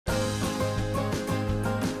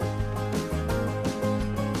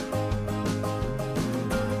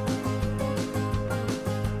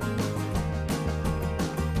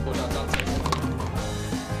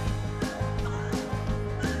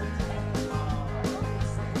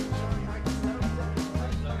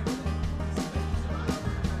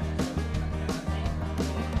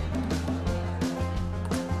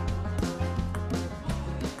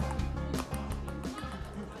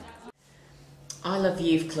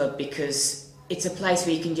youth club because it's a place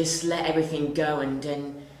where you can just let everything go and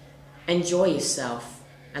enjoy yourself.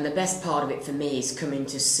 And the best part of it for me is coming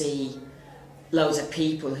to see loads of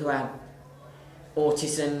people who have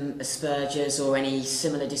autism, Asperger's or any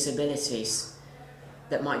similar disabilities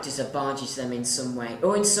that might disadvantage them in some way,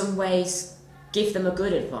 or in some ways give them a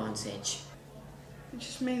good advantage. It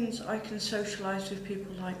just means I can socialise with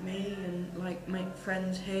people like me and like make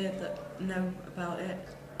friends here that know about it.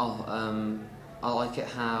 I like it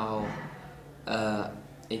how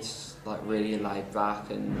it's like really laid back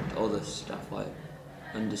and other stuff, like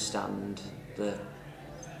understand the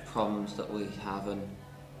problems that we have, and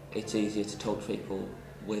it's easier to talk to people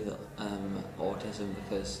with autism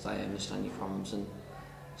because they understand your problems, and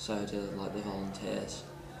so do like the volunteers.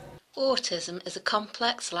 Autism is a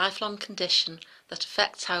complex, lifelong condition that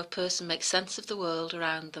affects how a person makes sense of the world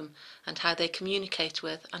around them and how they communicate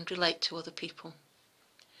with and relate to other people.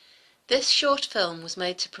 This short film was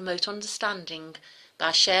made to promote understanding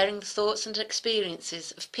by sharing the thoughts and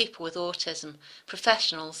experiences of people with autism,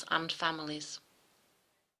 professionals and families.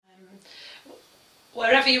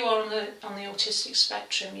 Wherever you are on the autistic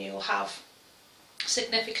spectrum, you'll have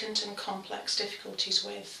significant and complex difficulties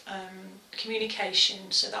with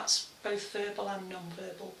communication, so that's both verbal and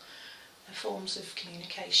non-verbal forms of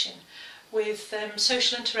communication, with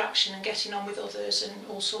social interaction and getting on with others and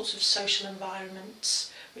all sorts of social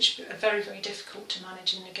environments which are very, very difficult to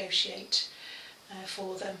manage and negotiate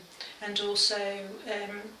for them, and also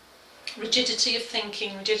rigidity of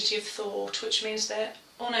thinking, rigidity of thought, which means they're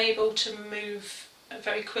unable to move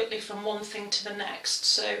very quickly from one thing to the next.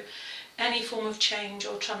 So any form of change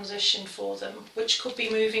or transition for them, which could be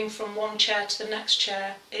moving from one chair to the next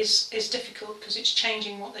chair, is difficult because it's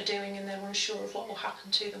changing what they're doing and they're unsure of what will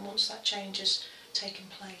happen to them once that change has taken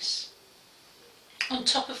place. On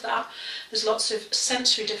top of that, there's lots of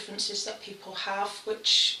sensory differences that people have,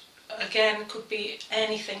 which again could be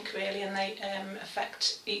anything really, and they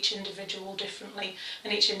affect each individual differently,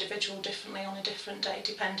 and each individual differently on a different day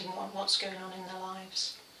depending on what's going on in their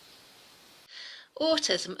lives.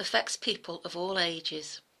 Autism affects people of all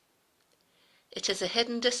ages. It is a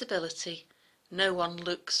hidden disability. No one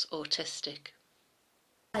looks autistic.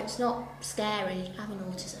 It's not scary having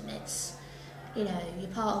autism. It's, you know, you're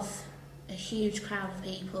part of a huge crowd of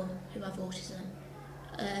people who have autism,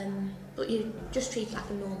 but you're just treated like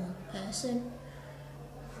a normal person.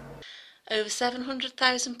 Over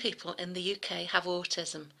 700,000 people in the UK have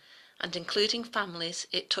autism, and including families,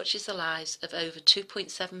 it touches the lives of over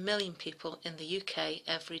 2.7 million people in the UK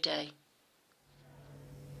every day.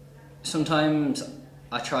 Sometimes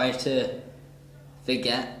I try to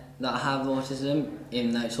forget that I have autism,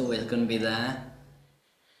 even though it's always going to be there.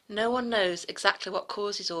 No one knows exactly what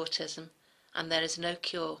causes autism, and there is no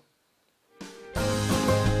cure.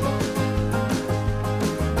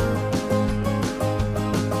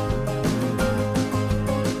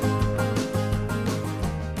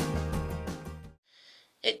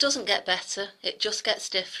 It doesn't get better, it just gets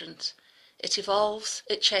different. It evolves,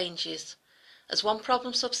 it changes. As one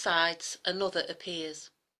problem subsides, another appears.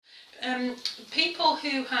 People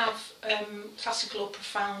who have classical or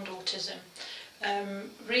profound autism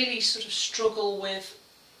really sort of struggle with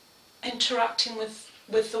interacting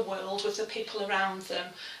with the world, with the people around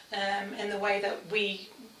them, in the way that we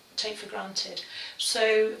take for granted.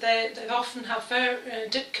 So they often have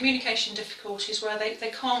communication difficulties where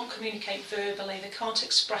they can't communicate verbally, they can't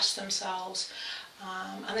express themselves,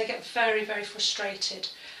 and they get very, very frustrated,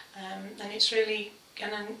 and it's really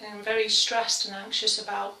and very stressed and anxious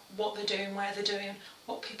about what they're doing, where they're doing,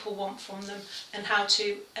 what people want from them, and how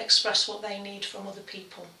to express what they need from other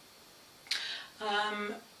people.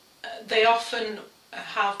 They often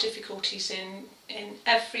have difficulties in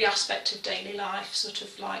every aspect of daily life, sort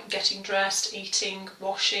of like getting dressed, eating,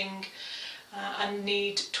 washing, and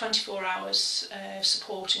need 24 hours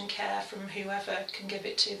support and care from whoever can give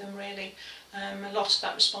it to them, really. A lot of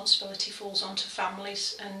that responsibility falls onto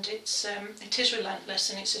families, and it is relentless,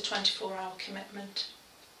 and it's a 24-hour commitment.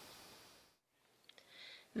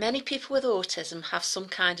 Many people with autism have some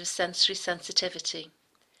kind of sensory sensitivity.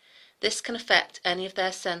 This can affect any of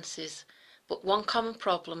their senses, but one common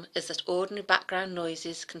problem is that ordinary background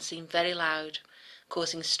noises can seem very loud,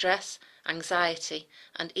 causing stress, anxiety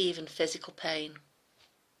and even physical pain.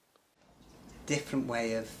 Different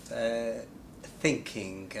way of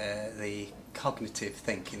thinking, the cognitive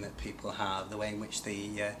thinking that people have, the way in which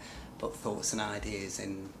they put thoughts and ideas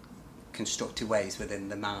in constructive ways within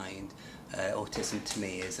the mind. Autism to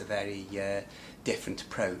me is a very different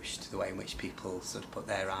approach to the way in which people sort of put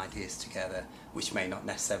their ideas together, which may not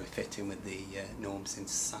necessarily fit in with the norms in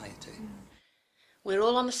society. We're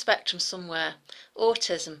all on the spectrum somewhere.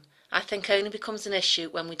 Autism, I think, only becomes an issue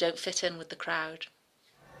when we don't fit in with the crowd.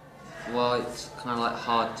 Well, it's kind of like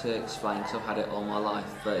hard to explain because I've had it all my life,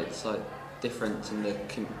 but it's like different in the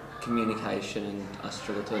communication, and I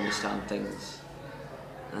struggle to understand things,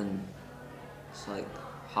 and it's like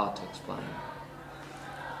hard to explain.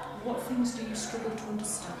 What things do you struggle to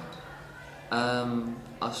understand?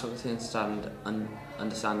 I struggle to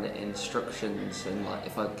understand the instructions, and like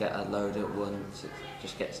if I get a load at once, it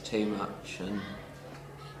just gets too much. And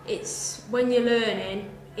it's when you're learning,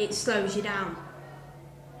 it slows you down,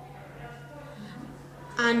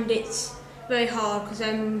 and it's very hard because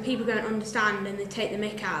when people don't understand and they take the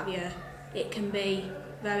mick out of you, it can be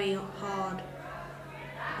very hard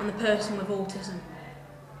on the person with autism.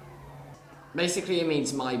 Basically, it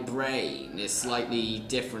means my brain is slightly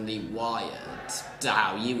differently wired to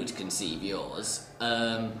how you would conceive yours.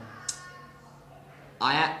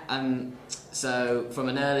 So from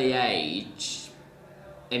an early age,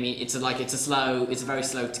 I mean, it's a very slow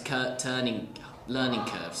learning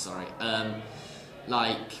curve. Sorry.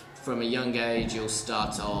 Like from a young age, you'll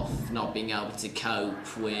start off not being able to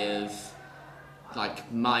cope with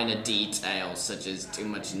like minor details such as too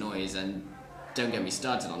much noise, and don't get me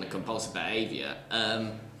started on the compulsive behaviour.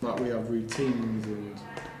 Like we have routines and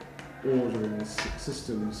ordering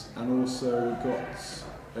systems, and also we've got what's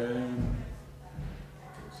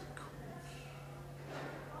it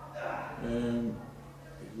called?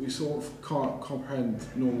 We sort of can't comprehend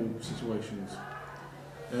normal situations,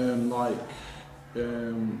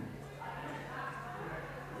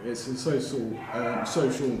 it's a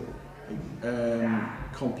social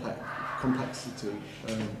complexity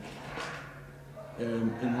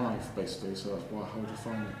in life, basically, so that's how I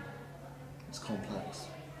define it. It's complex.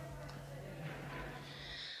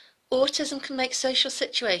 Autism can make social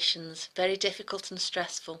situations very difficult and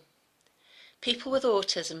stressful. People with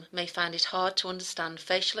autism may find it hard to understand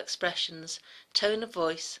facial expressions, tone of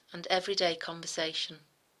voice, and everyday conversation.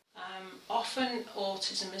 Often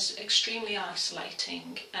autism is extremely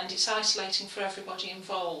isolating, and it's isolating for everybody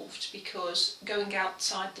involved because going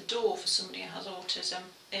outside the door for somebody who has autism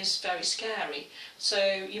is very scary. So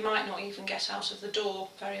you might not even get out of the door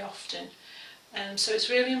very often. So it's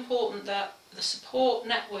really important that the support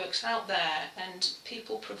networks out there and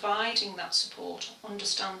people providing that support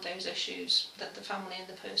understand those issues that the family and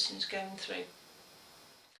the person is going through.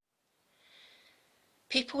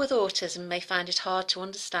 People with autism may find it hard to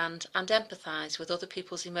understand and empathise with other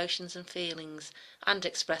people's emotions and feelings and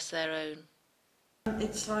express their own.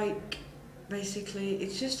 It's like, basically,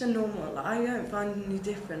 it's just a normal, I don't find any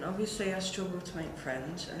different. Obviously I struggle to make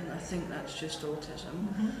friends, and I think that's just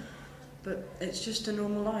autism, but it's just a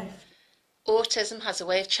normal life. Autism has a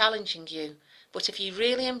way of challenging you, but if you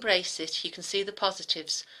really embrace it, you can see the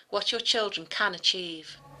positives, what your children can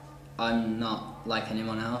achieve. I'm not like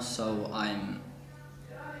anyone else, so I'm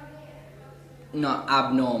not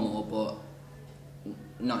abnormal, but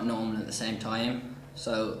not normal at the same time,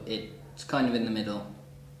 so it's kind of in the middle.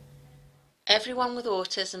 Everyone with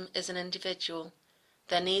autism is an individual.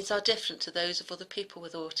 Their needs are different to those of other people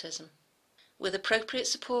with autism. With appropriate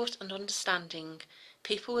support and understanding,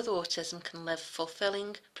 people with autism can live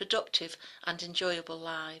fulfilling, productive and enjoyable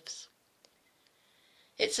lives.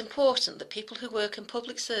 It's important that people who work in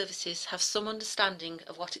public services have some understanding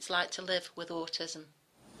of what it's like to live with autism.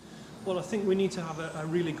 Well, I think we need to have a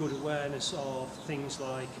really good awareness of things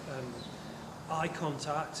like eye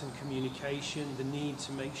contact and communication, the need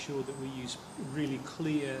to make sure that we use really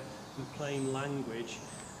clear and plain language.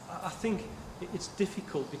 I think it's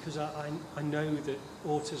difficult because I know that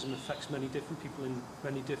autism affects many different people in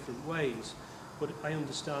many different ways, but I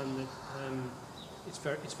understand that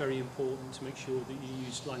it's very important to make sure that you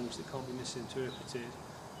use language that can't be misinterpreted,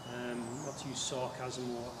 not to use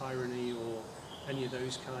sarcasm or irony or any of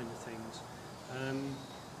those kind of things,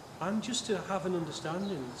 and just to have an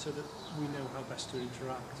understanding so that we know how best to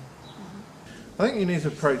interact. I think you need to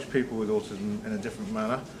approach people with autism in a different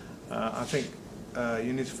manner. I think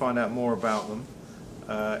you need to find out more about them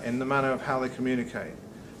in the manner of how they communicate.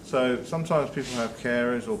 So sometimes people have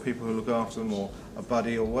carers or people who look after them, or a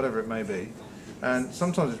buddy or whatever it may be, and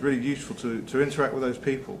sometimes it's really useful to interact with those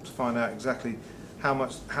people to find out exactly how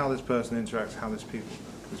this person interacts, how this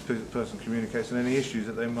person communicates, and any issues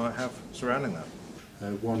that they might have surrounding that.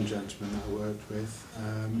 One gentleman that I worked with,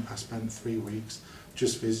 I spent 3 weeks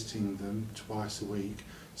just visiting them twice a week,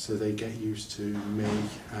 so they get used to me,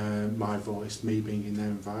 my voice, me being in their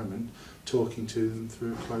environment, talking to them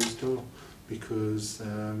through a closed door, because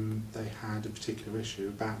they had a particular issue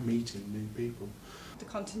about meeting new people. The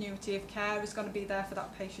continuity of care is going to be there for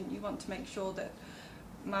that patient. You want to make sure that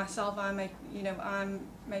myself, I may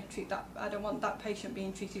treat that. I don't want that patient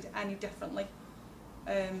being treated any differently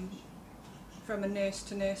from a nurse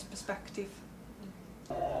to nurse perspective.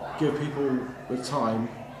 Give people the time,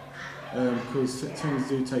 because things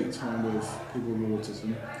do take time with people with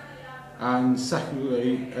autism. And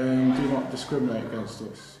secondly, do not discriminate against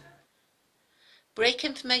us. Break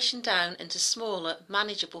information down into smaller,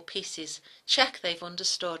 manageable pieces. Check they've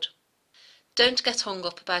understood. Don't get hung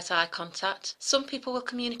up about eye contact. Some people will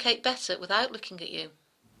communicate better without looking at you.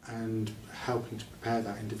 And helping to prepare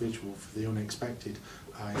that individual for the unexpected,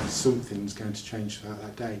 i.e. something's going to change throughout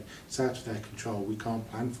that day. It's out of their control, we can't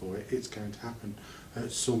plan for it, it's going to happen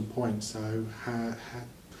at some point. So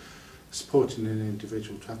supporting an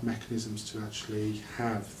individual to have mechanisms to actually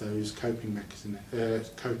have those coping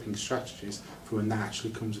strategies for when that actually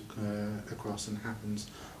comes across and happens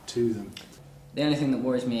to them. The only thing that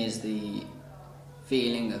worries me is the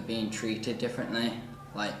feeling of being treated differently,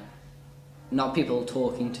 like not people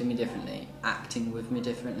talking to me differently, acting with me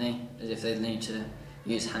differently, as if they need to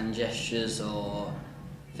use hand gestures or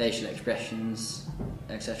facial expressions,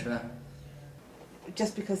 etc.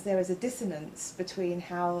 Just because there is a dissonance between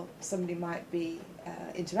how somebody might be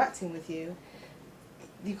interacting with you,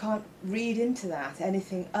 you can't read into that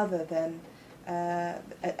anything other than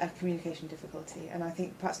a communication difficulty. And I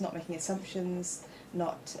think perhaps not making assumptions,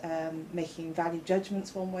 not making value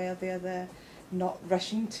judgments one way or the other, not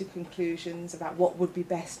rushing to conclusions about what would be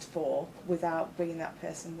best for without bringing that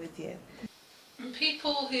person with you.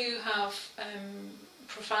 People who have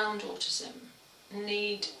profound autism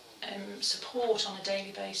need support on a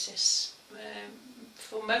daily basis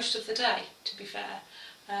for most of the day, to be fair.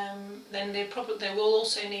 Then they will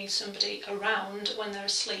also need somebody around when they're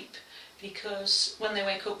asleep, because when they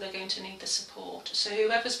wake up they're going to need the support. So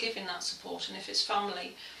whoever's giving that support, and if it's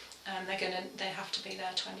family, they have to be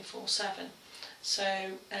there 24/7. So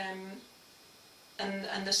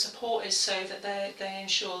and the support is so that they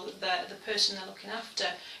ensure that the person they're looking after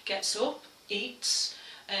gets up, eats,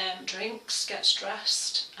 drinks, gets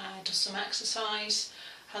dressed, does some exercise,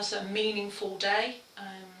 has a meaningful day.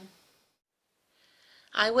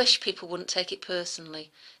 I wish people wouldn't take it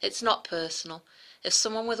personally. It's not personal. If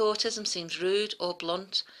someone with autism seems rude or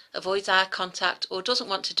blunt, avoids eye contact or doesn't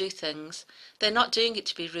want to do things, they're not doing it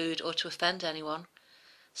to be rude or to offend anyone.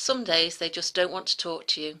 Some days they just don't want to talk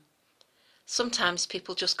to you. Sometimes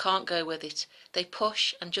people just can't go with it. They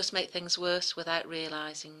push and just make things worse without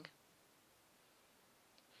realising.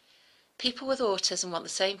 People with autism want the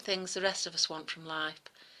same things the rest of us want from life: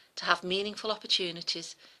 to have meaningful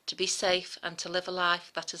opportunities, to be safe and to live a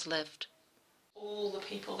life that is lived. All the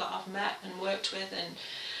people that I've met and worked with and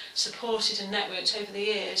supported and networked over the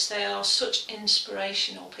years, they are such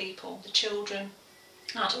inspirational people. The children,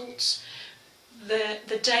 adults,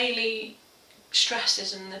 the daily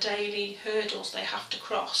stresses and the daily hurdles they have to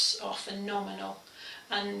cross are phenomenal,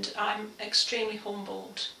 and I'm extremely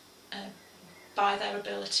humbled by their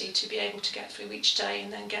ability to be able to get through each day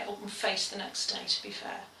and then get up and face the next day, to be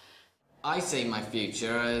fair. I see my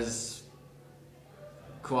future as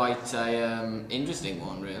quite a interesting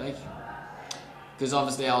one, really, because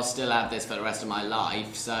obviously I'll still have this for the rest of my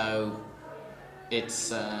life, so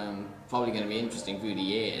it's probably going to be interesting through the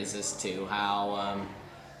years as to how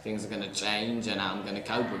things are going to change and how I'm going to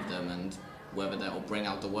cope with them, and whether that will bring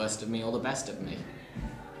out the worst of me or the best of me.